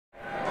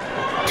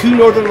Two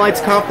Northern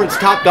Lights Conference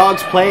top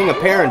dogs playing a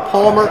pair in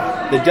Palmer,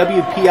 the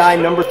WPI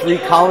number 3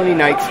 Colony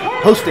Knights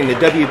hosting the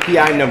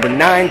WPI number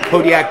 9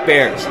 Kodiak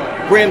Bears.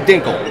 Graham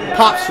Dinkel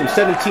pops from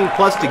 17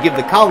 plus to give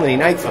the Colony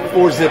Knights a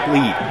 4-zip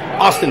lead.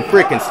 Austin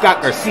Frick and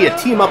Scott Garcia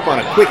team up on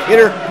a quick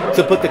hitter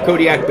to put the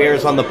Kodiak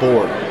Bears on the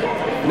board.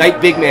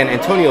 Knight big man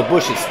Antonio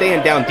Bush is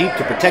staying down deep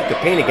to protect the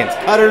paint against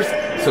cutters,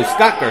 so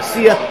Scott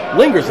Garcia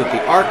lingers at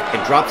the arc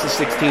and drops a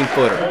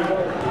 16-footer.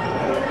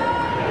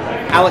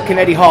 Alec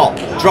Canete-Hall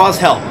draws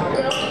help.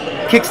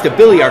 Kicks to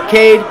Billy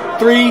Alcaide,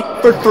 3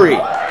 for 3.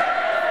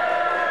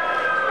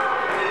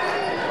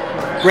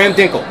 Graham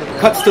Dinkel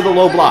cuts to the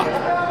low block.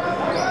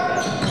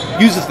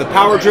 Uses the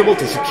power dribble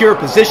to secure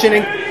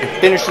positioning and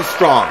finishes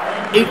strong.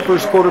 8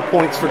 first quarter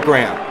points for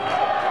Graham.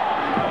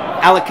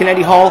 Alec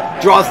Canete-Hall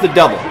draws the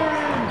double.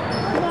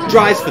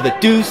 Drives for the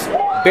deuce.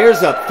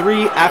 Bears up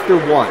 3 after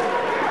 1.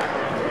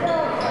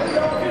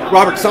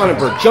 Robert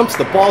Sonnenberg jumps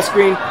the ball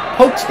screen,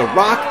 pokes the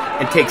rock,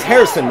 and takes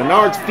Harrison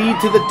Menard's feed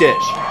to the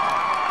dish.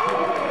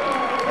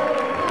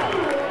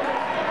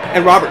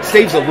 And Robert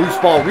saves a loose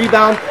ball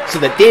rebound so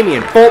that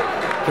Damien Fulp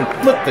can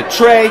flip the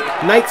tray.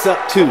 Knights up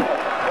 2.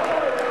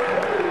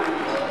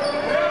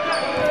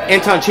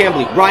 Anton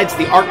Chambly rides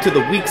the arc to the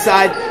weak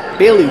side.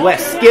 Bailey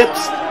West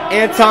skips.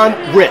 Anton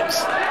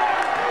rips.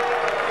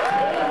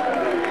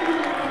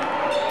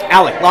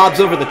 Alec lobs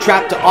over the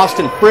trap to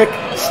Austin Frick.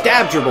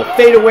 Stab dribble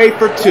fadeaway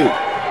for 2.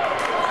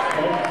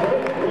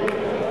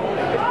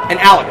 And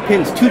Alec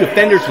pins 2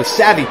 defenders with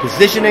savvy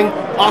positioning.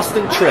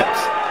 Austin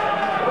trips.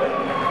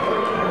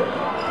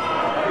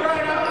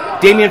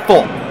 Damien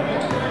Fulp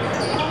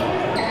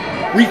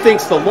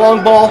rethinks the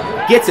long ball,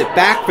 gets it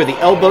back for the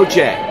elbow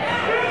J.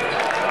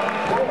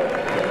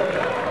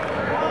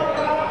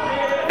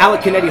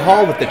 Alec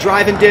Canete-Hall with the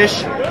drive and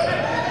dish.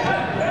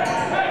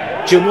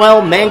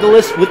 Jamuel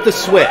Mangalis with the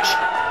switch.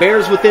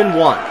 Bears within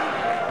 1.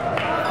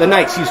 The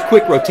Knights use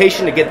quick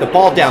rotation to get the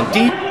ball down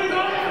deep.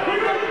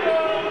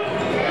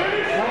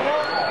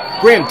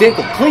 Graham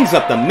Dinkel cleans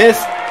up the miss.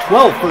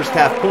 12 first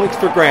half points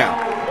for Graham.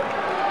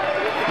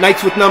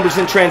 Knights with numbers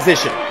in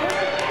transition.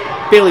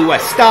 Bailey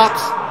West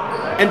stops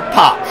and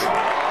pops.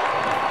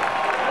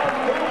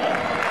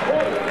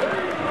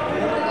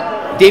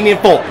 Damien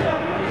Fulp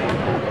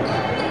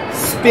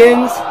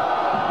spins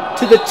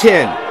to the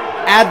 10.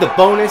 Add the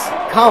bonus.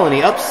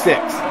 Colony up 6.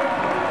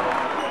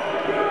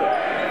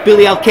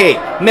 Billy Alcaide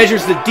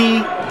measures the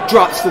D,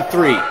 drops the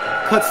 3,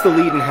 cuts the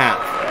lead in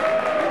half.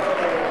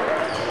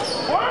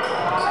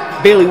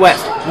 Bailey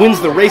West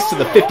wins the race to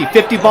the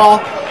 50-50 ball.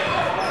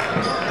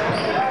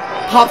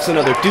 Pops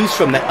another deuce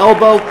from the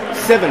elbow.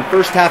 7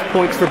 first half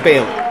points for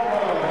Bailey.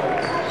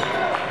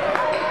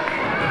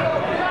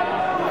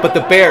 But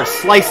the Bears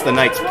slice the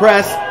Knights'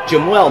 press.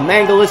 Jamuel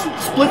Mangalis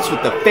splits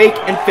with the fake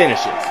and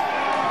finishes.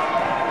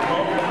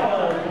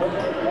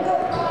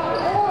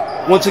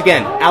 Once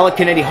again, Alec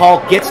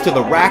Canete-Hall gets to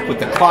the rack with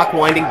the clock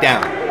winding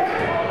down.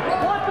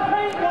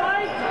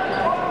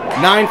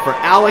 9 for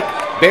Alec.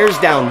 Bears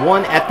down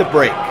 1 at the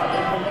break.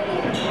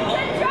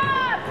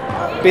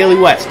 Bailey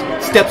West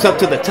steps up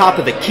to the top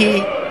of the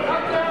key.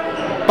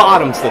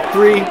 Bottoms the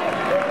 3.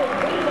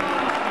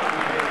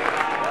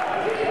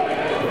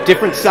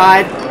 Different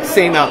side,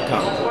 same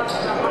outcome.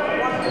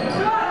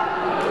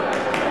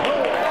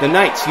 The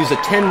Knights use a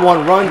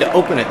 10-1 run to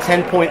open a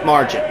 10-point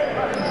margin.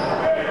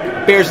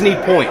 Bears need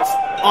points.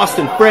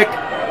 Austin Frick,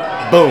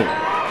 boom.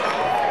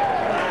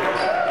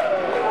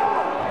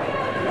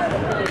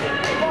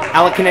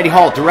 Alec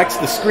Canete-Hall directs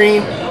the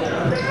screen.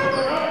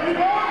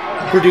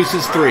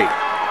 Produces 3.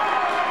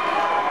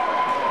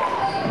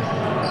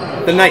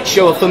 The Knights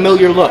show a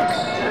familiar look.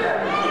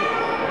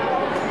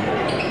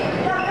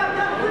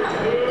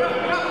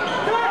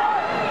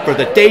 For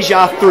the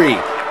Deja 3,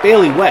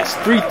 Bailey West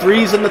 3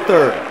 threes in the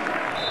 3rd.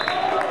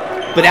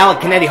 But Alec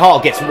Canete-Hall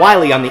gets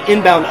wily on the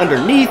inbound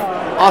underneath.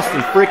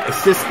 Austin Frick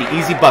assists the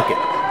easy bucket.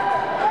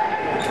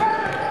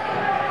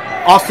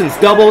 Austin's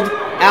doubled.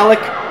 Alec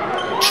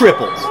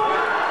triples.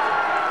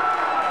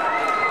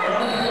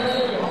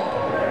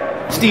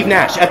 Steve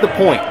Nash at the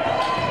point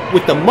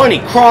with the money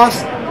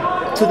cross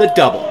to the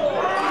double.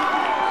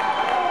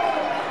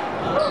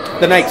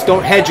 The Knights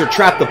don't hedge or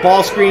trap the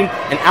ball screen,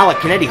 and Alec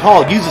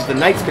Canete-Hall uses the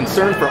Knights'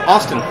 concern for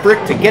Austin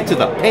Frick to get to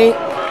the paint.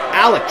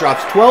 Alec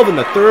drops 12 in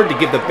the 3rd to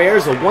give the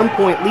Bears a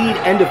 1-point lead,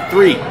 end of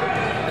 3.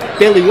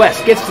 Bailey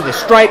West gets to the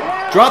stripe,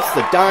 drops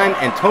the dime.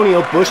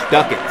 Antonio Bush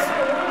duckets.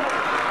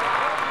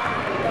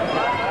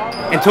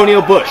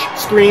 Antonio Bush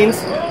screens,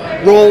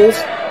 rolls,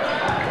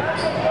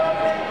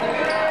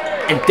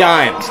 and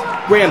dimes.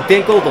 Graham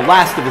Dinkel, the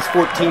last of his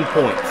 14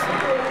 points.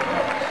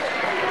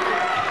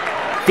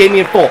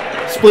 Damien Fulp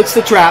splits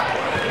the trap,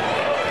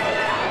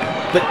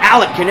 but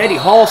Alec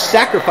Canete-Hall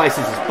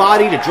sacrifices his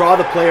body to draw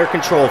the player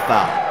control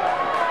foul.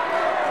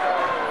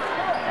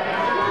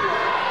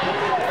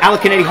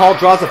 Alec Canete-Hall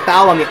draws a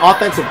foul on the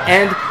offensive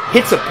end,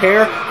 hits a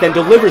pair, then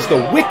delivers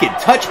the wicked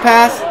touch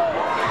pass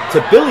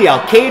to Billy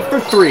Alcaide for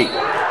 3.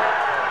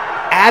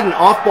 Add an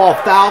off-ball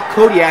foul,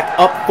 Kodiak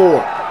up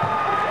 4.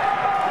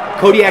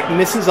 Kodiak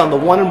misses on the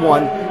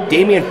 1-and-1.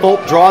 Damien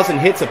Fulp draws and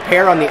hits a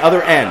pair on the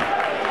other end.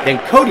 Then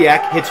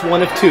Kodiak hits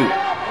one of two.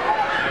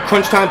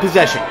 Crunch time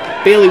possession.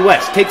 Bailey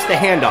West takes the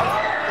handoff,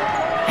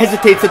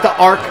 hesitates at the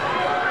arc,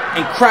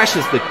 and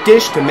crashes the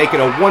dish to make it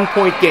a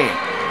 1-point game.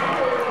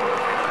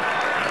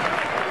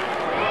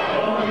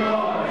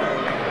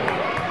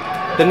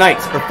 The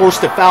Knights are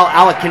forced to foul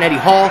Alec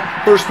Canete-Hall.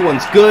 First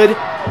one's good,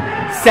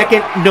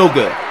 second, no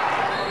good.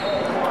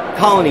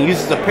 Colony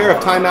uses a pair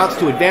of timeouts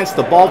to advance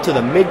the ball to the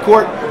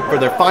midcourt for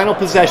their final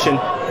possession,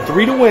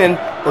 3 to win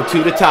or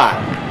 2 to tie.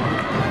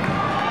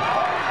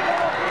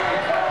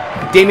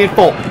 Damien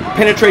Fulp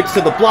penetrates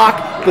to the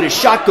block, but his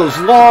shot goes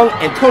long.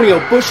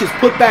 Antonio Bush's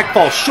putback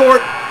falls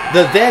short.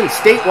 The then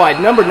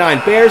statewide number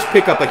 9 Bears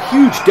pick up a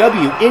huge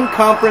W in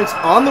conference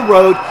on the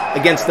road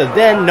against the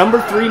then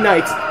number 3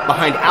 Knights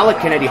behind Alec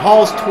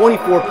Canete-Hall's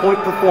 24-point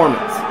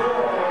performance.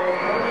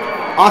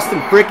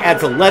 Austin Frick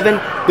adds 11,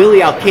 Billy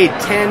Alcaide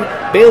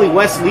 10, Bailey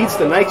West leads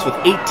the Knights with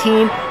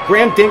 18,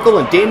 Graham Dinkel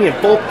and Damien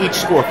Fulp each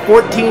score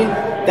 14.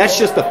 That's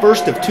just the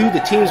first of 2 the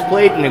teams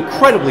played an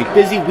incredibly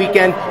busy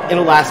weekend in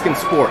Alaskan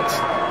sports.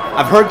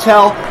 I've heard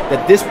tell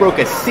that this broke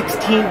a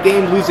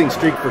 16-game losing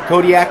streak for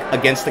Kodiak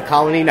against the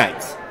Colony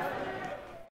Knights.